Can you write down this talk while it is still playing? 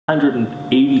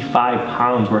185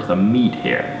 pounds worth of meat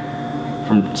here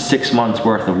from 6 months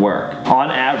worth of work.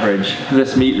 On average,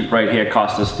 this meat right here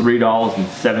cost us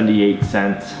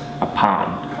 $3.78 a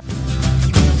pound.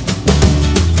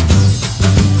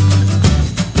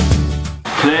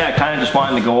 Today I kind of just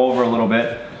wanted to go over a little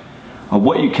bit of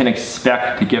what you can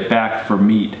expect to get back for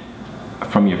meat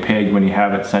from your pig when you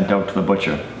have it sent out to the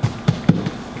butcher.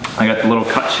 I got the little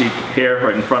cut sheet here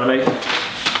right in front of me.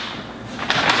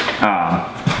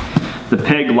 The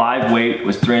pig live weight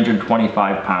was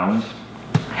 325 pounds.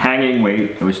 Hanging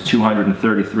weight, it was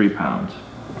 233 pounds.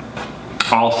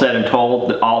 All said and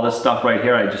told, all this stuff right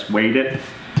here, I just weighed it.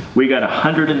 We got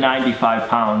 195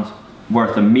 pounds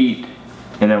worth of meat,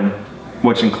 and then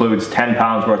which includes 10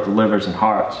 pounds worth of livers and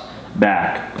hearts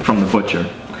back from the butcher.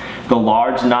 The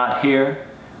lard's not here.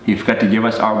 He forgot to give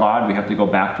us our lard. We have to go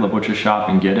back to the butcher shop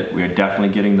and get it. We are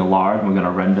definitely getting the lard. We're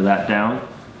gonna render that down.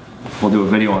 We'll do a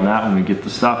video on that when we get the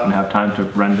stuff and have time to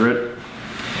render it.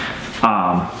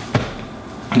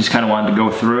 Just kind of wanted to go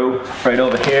through. Right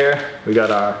over here, we got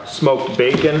our smoked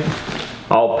bacon,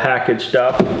 all packaged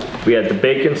up. We had the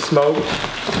bacon smoked,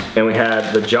 and we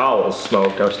had the jowls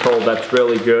smoked. I was told that's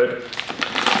really good.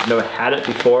 I've never had it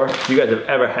before. If you guys have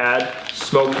ever had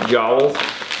smoked jowls,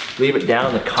 leave it down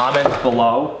in the comments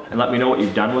below and let me know what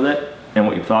you've done with it and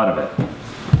what you thought of it.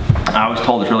 I was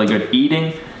told it's really good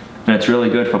eating, and it's really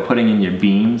good for putting in your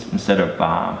beans instead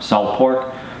of salt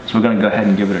pork. So we're gonna go ahead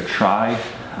and give it a try.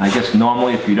 I guess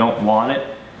normally if you don't want it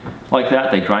like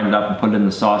that, they grind it up and put it in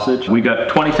the sausage. We got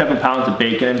 27 pounds of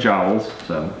bacon and jowls,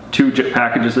 so 2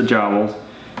 packages of jowls,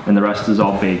 and the rest is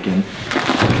all bacon.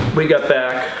 We got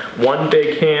back 1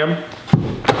 big ham,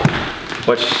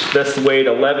 which this weighed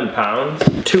 11 pounds,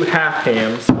 2 half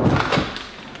hams,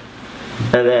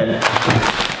 and then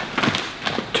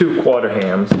 2 quarter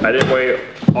hams. I didn't weigh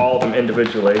all of them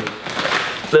individually.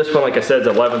 This one, like I said, is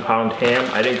 11-pound ham.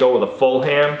 I didn't go with a full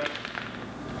ham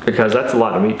because that's a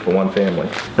lot of meat for one family.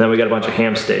 And then we got a bunch of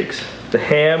ham steaks. The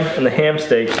ham and the ham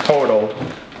steaks total,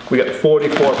 we got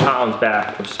 44 pounds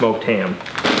back of smoked ham.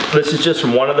 This is just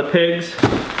from one of the pigs.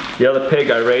 The other pig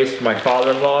I raised for my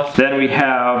father-in-law. Then we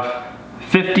have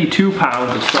 52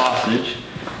 pounds of sausage.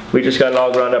 We just got it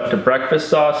all ground up to breakfast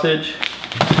sausage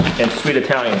and sweet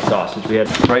Italian sausage. We had,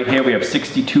 right here we have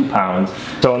 62 pounds.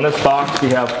 So in this box we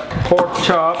have pork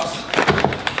chops.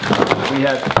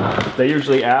 They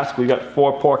usually ask, we got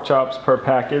 4 pork chops per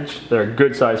package. They're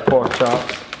good sized pork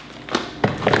chops.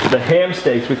 The ham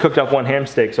steaks, we cooked up 1 ham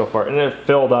steak so far, and it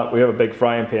filled up. We have a big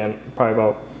frying pan, probably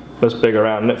about this big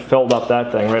around, and it filled up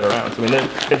that thing right around. So I mean,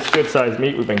 it's good sized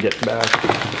meat we've been getting back.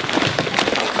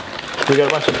 We got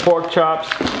a bunch of pork chops,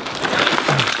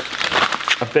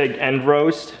 a big end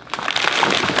roast,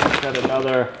 got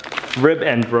another rib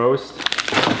end roast,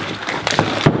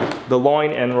 the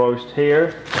loin end roast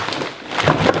here,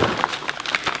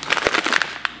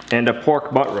 and a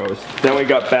pork butt roast. Then we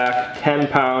got back 10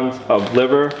 pounds of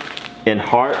liver and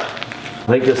heart. I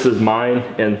think this is mine,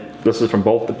 and this is from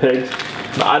both the pigs.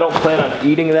 Now, I don't plan on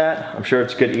eating that. I'm sure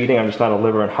it's good eating. I'm just not a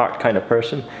liver and heart kind of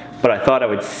person. But I thought I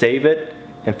would save it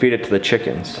and feed it to the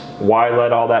chickens. Why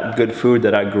let all that good food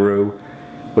that I grew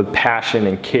with passion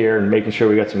and care and making sure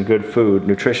we got some good food,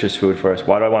 nutritious food for us,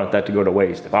 why do I want that to go to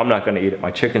waste? If I'm not gonna eat it, my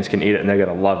chickens can eat it and they're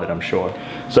gonna love it, I'm sure.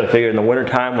 So I figured in the winter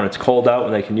time when it's cold out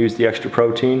and they can use the extra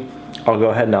protein, I'll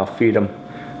go ahead and I'll feed them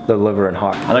the liver and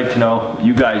heart. I'd like to know what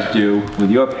you guys do with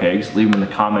your pigs. Leave them in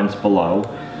the comments below.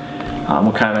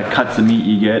 What kind of cuts of meat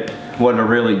you get, what are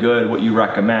really good, what you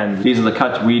recommend. These are the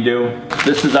cuts we do.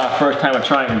 This is our first time of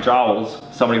trying jowls.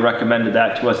 Somebody recommended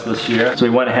that to us this year. So we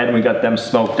went ahead and we got them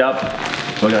smoked up.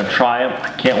 We're gonna try them. I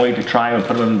can't wait to try them and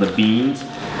put them in the beans.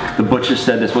 The butcher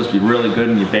said they're supposed to be really good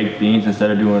in your baked beans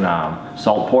instead of doing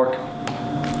salt pork.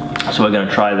 So we're gonna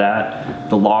try that.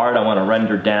 The lard I wanna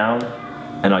render down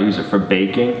and I'll use it for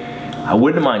baking. I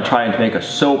wouldn't mind trying to make a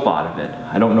soap out of it.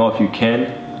 I don't know if you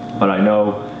can, but I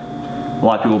know a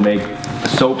lot of people make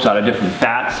soaps out of different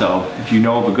fats, so if you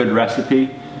know of a good recipe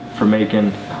for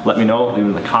making, let me know, leave it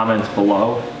in the comments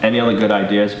below. Any other good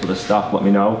ideas for the stuff, let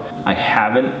me know. I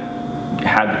haven't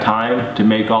had the time to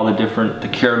make all the to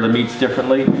cure the meats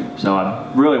differently, so I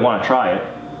really want to try it.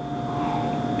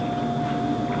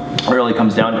 It really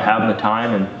comes down to having the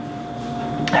time and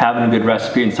having a good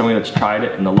recipe and somebody that's tried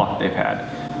it and the luck they've had.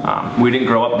 We didn't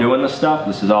grow up doing this stuff.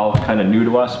 This is all kind of new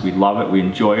to us. We love it, we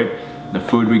enjoy it. The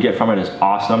food we get from it is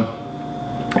awesome.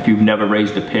 If you've never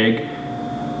raised a pig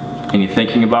and you're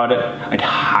thinking about it, I'd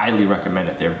highly recommend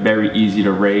it. They're very easy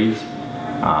to raise.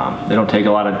 They don't take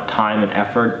a lot of time and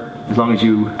effort. As long as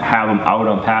you have them out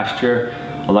on pasture,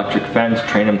 electric fence,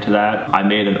 train them to that. I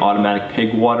made an automatic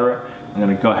pig waterer. I'm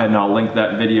gonna go ahead and I'll link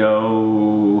that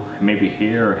video maybe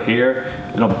here or here.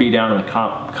 It'll be down in the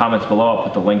comments below. I'll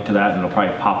put the link to that and it'll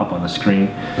probably pop up on the screen.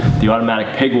 The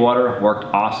automatic pig water worked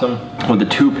awesome. With the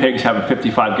 2 pigs having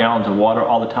 55 gallons of water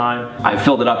all the time, I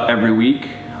filled it up every week.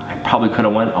 I probably could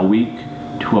have went a week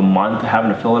to a month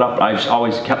having to fill it up, but I just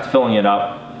always kept filling it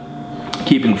up,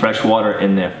 keeping fresh water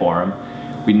in there for them.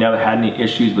 We never had any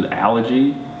issues with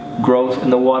algae growth in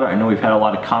the water. I know we've had a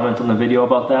lot of comments on the video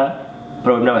about that,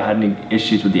 but we've never had any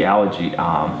issues with the algae.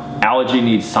 Algae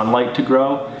needs sunlight to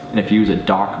grow, and if you use a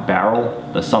dark barrel,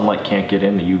 the sunlight can't get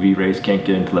in, the UV rays can't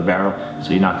get into the barrel, so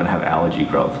you're not gonna have algae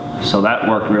growth. So that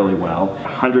worked really well.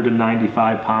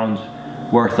 195 pounds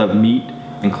worth of meat,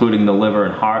 including the liver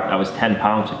and heart. That was 10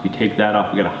 pounds. If you take that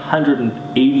off, we got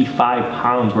 185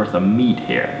 pounds worth of meat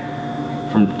here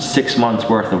from 6 months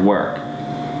worth of work.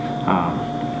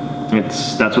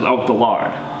 That's without the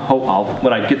lard.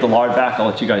 When I get the lard back, I'll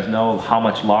let you guys know how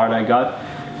much lard I got.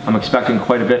 I'm expecting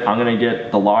quite a bit. I'm gonna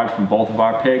get the lard from both of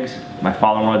our pigs. My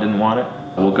father-in-law didn't want it.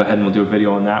 We'll go ahead and we'll do a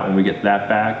video on that when we get that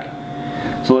back.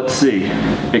 So let's see.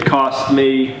 It cost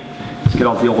me, let's get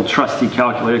out the old trusty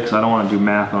calculator because I don't want to do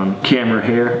math on camera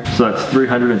here. So that's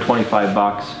 325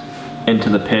 bucks into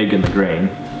the pig and the grain.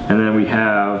 And then we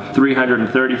have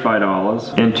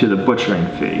 $335 into the butchering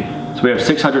fee. So we have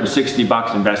 660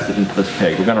 bucks invested into this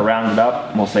pig. We're gonna round it up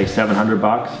and we'll say 700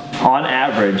 bucks. On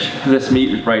average, this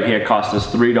meat right here cost us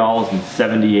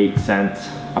 $3.78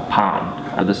 a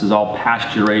pound. This is all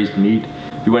pasture raised meat.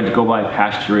 If you went to go buy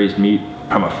pasture raised meat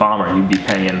from a farmer, you'd be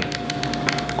paying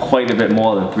quite a bit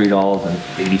more than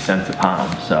 $3.80 a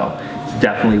pound. So it's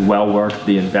definitely well worth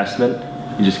the investment.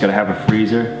 You just gotta have a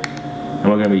freezer,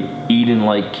 and we're gonna be eating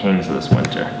like kings this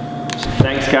winter. So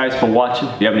thanks guys for watching.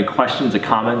 If you have any questions or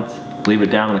comments, leave it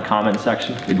down in the comment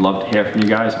section. We'd love to hear from you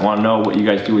guys. I wanna know what you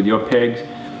guys do with your pigs.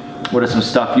 What are some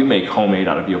stuff you make homemade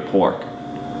out of your pork?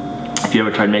 If you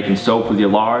ever tried making soap with your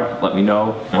lard, let me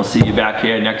know. And we'll see you back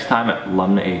here next time at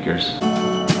Lumna Acres.